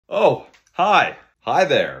Oh, hi. Hi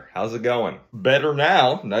there. How's it going? Better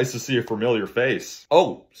now. Nice to see a familiar face.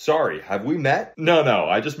 Oh, sorry. Have we met? No.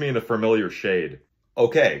 I just mean a familiar shade.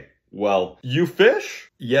 Okay. Well, you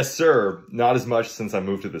fish? Yes, sir. Not as much since I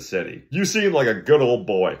moved to the city. You seem like a good old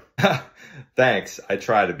boy. Thanks. I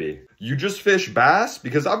try to be. You just fish bass?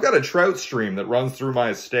 Because I've got a trout stream that runs through my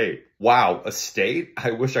estate. Wow, estate?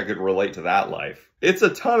 I wish I could relate to that life. It's a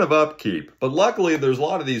ton of upkeep, but luckily there's a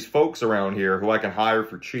lot of these folks around here who I can hire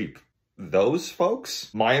for cheap. Those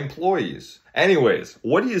folks? My employees. Anyways,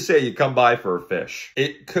 what do you say you come by for a fish?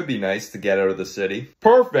 It could be nice to get out of the city.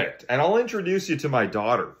 Perfect! And I'll introduce you to my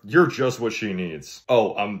daughter. You're just what she needs.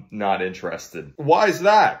 Oh, I'm not interested. Why's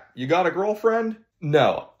that? You got a girlfriend?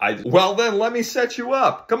 No, Well then, let me set you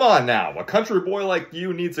up. Come on now, a country boy like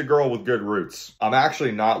you needs a girl with good roots. I'm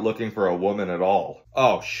actually not looking for a woman at all.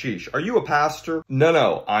 Oh, sheesh. Are you a pastor?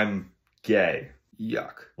 No, I'm gay.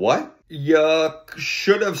 Yuck. What? Yuck.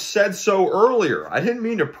 Should have said so earlier. I didn't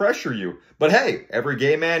mean to pressure you. But hey, every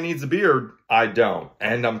gay man needs a beard. I don't.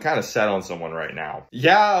 And I'm kind of set on someone right now.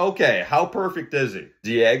 Yeah, okay. How perfect is he?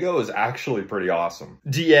 Diego is actually pretty awesome.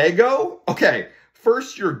 Diego? Okay.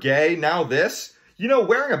 First you're gay, now this? You know,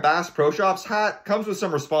 wearing a Bass Pro Shops hat comes with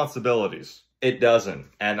some responsibilities. It doesn't.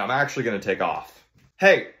 And I'm actually going to take off.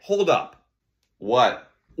 Hey, hold up. What?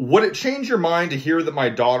 Would it change your mind to hear that my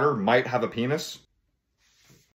daughter might have a penis?